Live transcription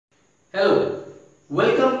Hello,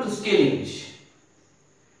 welcome to Skill English.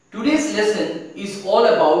 Today's lesson is all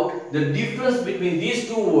about the difference between these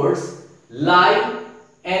two words, lie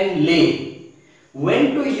and lay.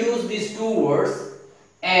 When to use these two words,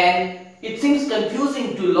 and it seems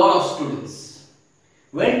confusing to a lot of students.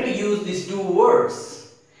 When to use these two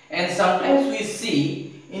words, and sometimes we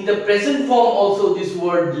see in the present form also this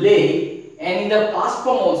word lay, and in the past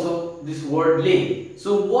form also this word lay.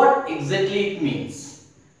 So what exactly it means?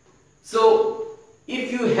 So,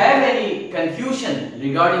 if you have any confusion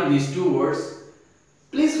regarding these two words,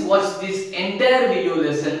 please watch this entire video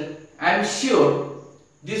lesson. I am sure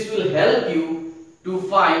this will help you to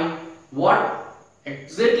find what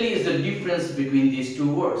exactly is the difference between these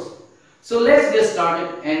two words. So, let's get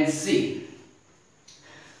started and see.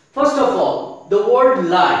 First of all, the word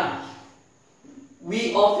lie.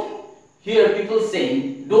 We often hear people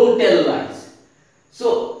saying, don't tell lies.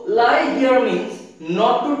 So, lie here means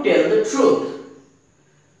not to tell the truth.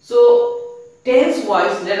 So, tense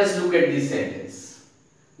wise, let us look at this sentence.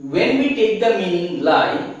 When we take the meaning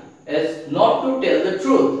lie as not to tell the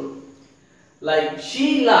truth, like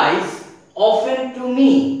she lies often to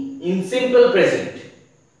me in simple present.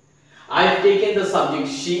 I have taken the subject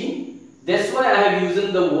she, that's why I have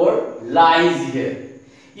used the word lies here.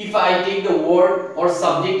 If I take the word or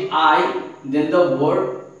subject I, then the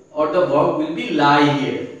word or the verb will be lie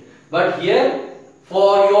here. But here,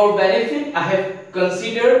 for your benefit, I have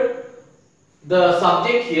considered the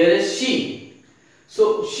subject here as she.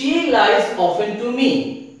 So, she lies often to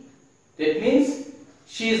me. That means,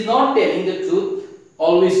 she is not telling the truth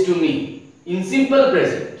always to me. In simple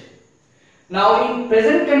present. Now, in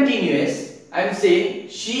present continuous, I am saying,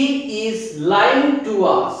 she is lying to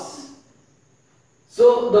us.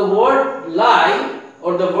 So, the word lie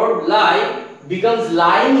or the verb lie becomes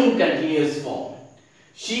lying in continuous form.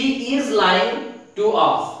 She is lying to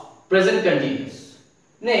us, present continuous.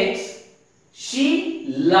 Next,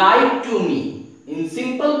 she lied to me. In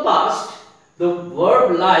simple past, the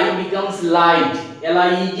verb lie becomes lied,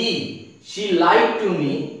 L-I-E-D. She lied to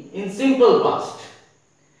me in simple past.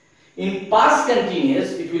 In past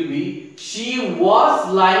continuous, it will be she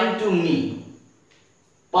was lying to me.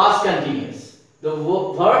 Past continuous. The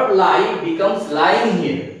verb lie becomes lying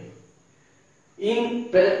here. In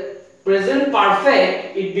present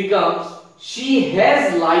perfect, it becomes she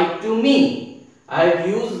has lied to me. I have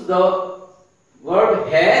used the verb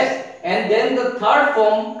has and then the third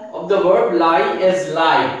form of the verb lie as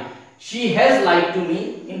lied. She has lied to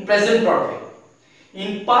me in present perfect.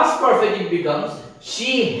 In past perfect it becomes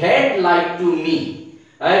she had lied to me.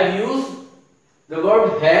 I have used the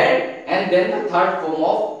verb had and then the third form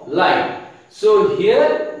of lied. So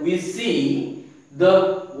here we see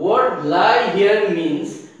the word lie here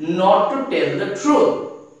means not to tell the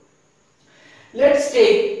truth. Let's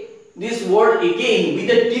take this word again with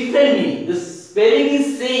a different meaning. The spelling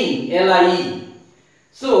is same, L-I-E.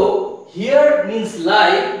 So, here means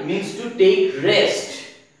lie means to take rest.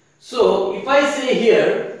 So, if I say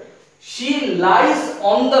here, she lies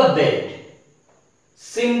on the bed.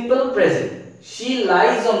 Simple present. She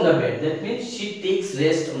lies on the bed. That means she takes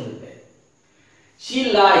rest on the bed.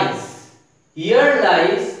 She lies. Here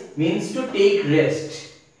lies means to take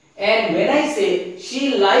rest. And when I say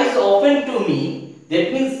she lies often to me,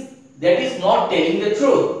 that means that is not telling the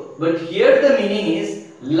truth. But here the meaning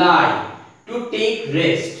is lie, to take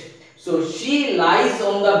rest. So she lies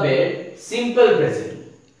on the bed, simple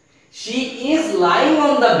present. She is lying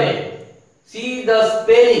on the bed. See the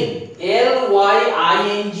spelling,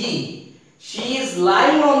 L-Y-I-N-G. She is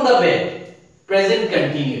lying on the bed, present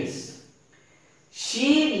continuous.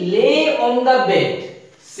 She lay on the bed,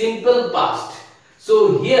 simple past.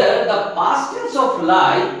 So here the past tense of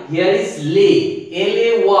lie here is lay,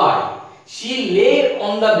 L-A-Y. She lay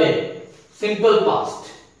on the bed, simple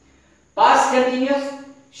past. Past continuous,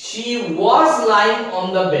 she was lying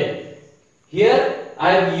on the bed. Here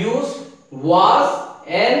I have used was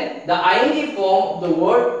and the ing form of the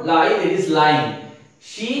word lie, that is lying.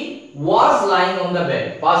 She was lying on the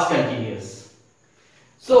bed, past continuous.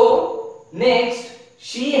 So next,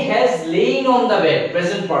 she has lain on the bed,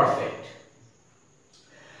 present perfect.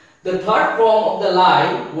 The third form of the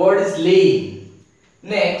lie word is lain.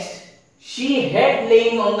 Next, she had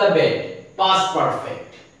lain on the bed, past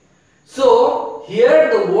perfect. So,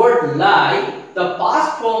 here the word lie, the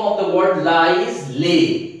past form of the word lie is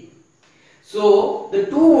lay. So, the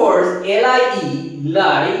two words L-I-E,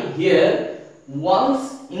 lie, here,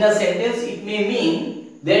 once in a sentence it may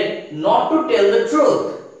mean that not to tell the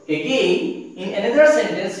truth. Again, in another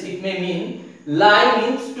sentence it may mean lie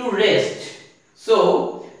means to rest.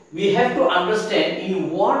 So, we have to understand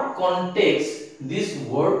in what context this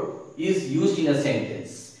word is used in a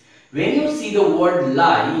sentence. When you see the word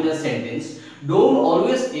lie in a sentence, don't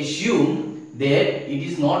always assume that it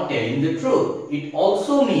is not telling the truth. It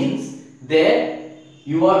also means that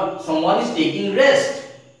someone is taking rest.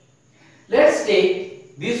 Let's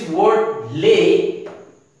take this word lay,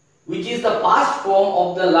 which is the past form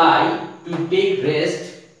of the lie, to take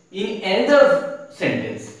rest, in another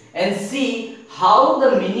sentence, and see how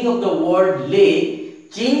the meaning of the word lay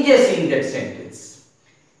changes in that sentence.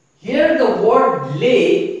 Here the word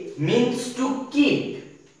lay means to keep,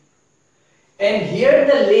 and here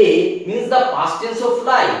the lay means the past tense of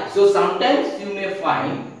lie. So sometimes you may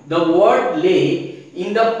find the word lay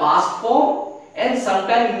in the past form, and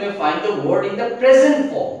sometimes you may find the word in the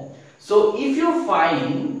present form. So if you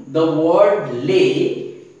find the word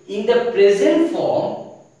lay in the present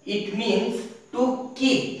form, it means to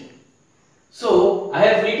keep. So I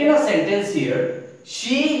have written a sentence here.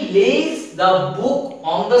 She lays the book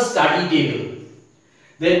on the study table.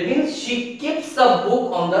 That means she keeps the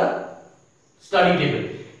book on the study table.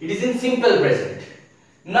 It is in simple present.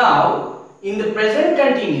 Now in the present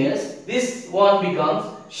continuous, this one becomes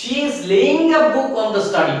she is laying a book on the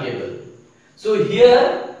study table. So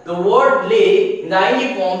here the word lay in the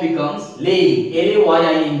ing form becomes laying,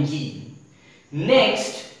 L-A-Y-I-N-G.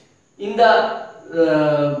 Next, in the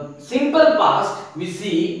simple past, we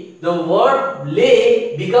see the word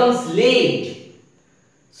lay becomes laid.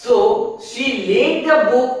 So she laid the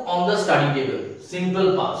book on the study table,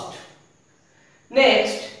 simple past.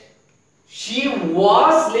 Next, she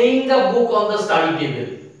was laying the book on the study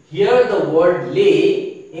table. Here the word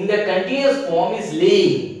lay in the continuous form is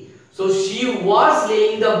laying. So she was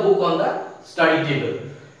laying the book on the study table.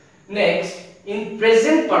 Next, in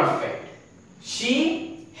present perfect,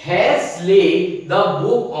 she has laid the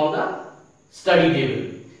book on the study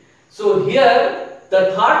table. So here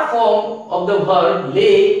the third form of the verb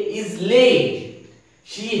lay is laid.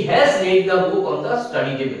 She has laid the book on the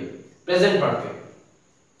study table, present perfect.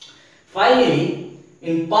 Finally,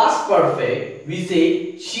 in past perfect, we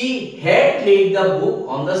say she had laid the book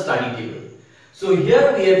on the study table. So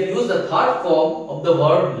here we have used the third form of the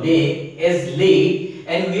verb lay as laid,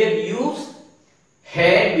 and we have used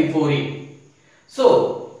had before it.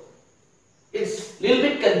 So it's a little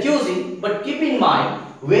bit confusing, but keep in mind,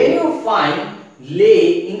 when you find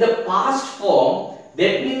lay in the past form,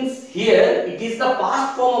 that means here it is the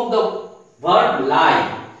past form of the verb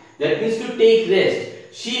lie. That means to take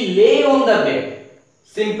rest. She lay on the bed,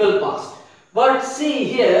 simple past. But see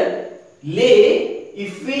here, lay,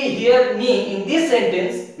 if we here mean in this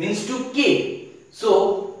sentence, means to keep.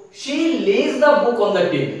 So she lays the book on the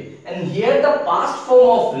table, and here the past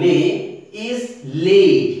form of lay is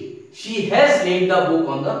laid. She has laid the book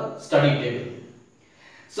on the study table.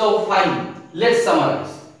 So fine, let's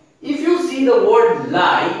summarize. If you see the word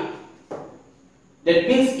lie, that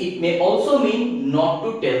means it may also mean not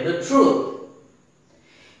to tell the truth.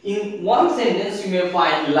 In one sentence you may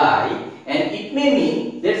find lie, and it may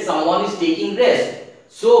mean that someone is taking rest.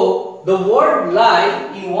 So the word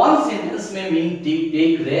lie in one sentence may mean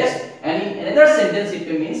take rest, and in another sentence it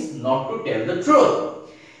may means not to tell the truth.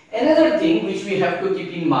 Another thing which we have to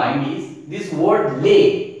keep in mind is this word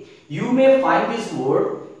lay. You may find this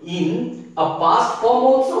word in a past form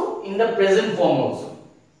also, in the present form also.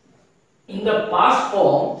 In the past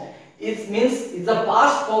form, it means it's a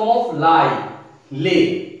past form of lie,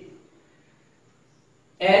 lay.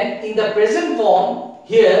 And in the present form,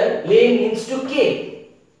 here lay means to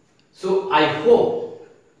keep. So I hope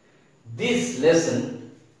this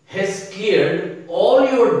lesson has cleared all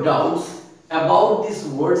your doubts about these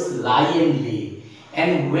words lie and lay,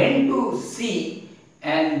 and when to see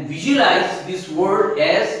and visualize this word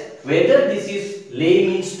as whether this is lay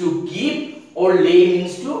means to keep or lay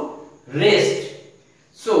means to rest.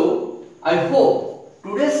 So I hope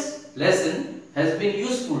today's lesson has been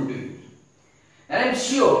useful to you, and I am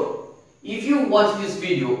sure if you watch this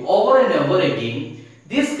video over and over again,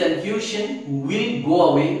 this confusion will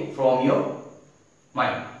go away from your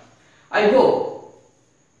mind. I hope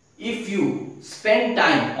if you spend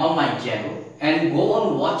time on my channel and go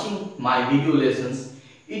on watching my video lessons,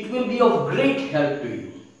 it will be of great help to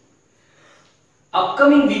you.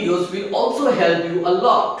 Upcoming videos will also help you a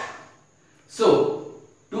lot. So,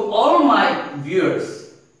 to all my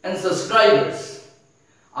viewers and subscribers,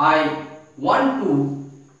 I want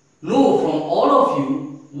to know from all of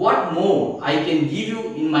you what more I can give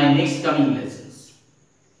you in my next coming lessons.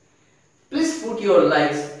 Please put your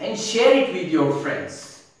likes and share it with your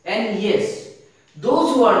friends. And yes,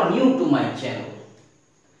 those who are new to my channel,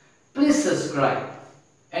 please subscribe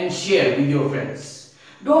and share with your friends.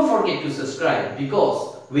 Don't forget to subscribe,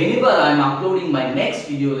 because whenever I am uploading my next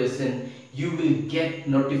video lesson, you will get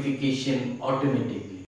notification automatically.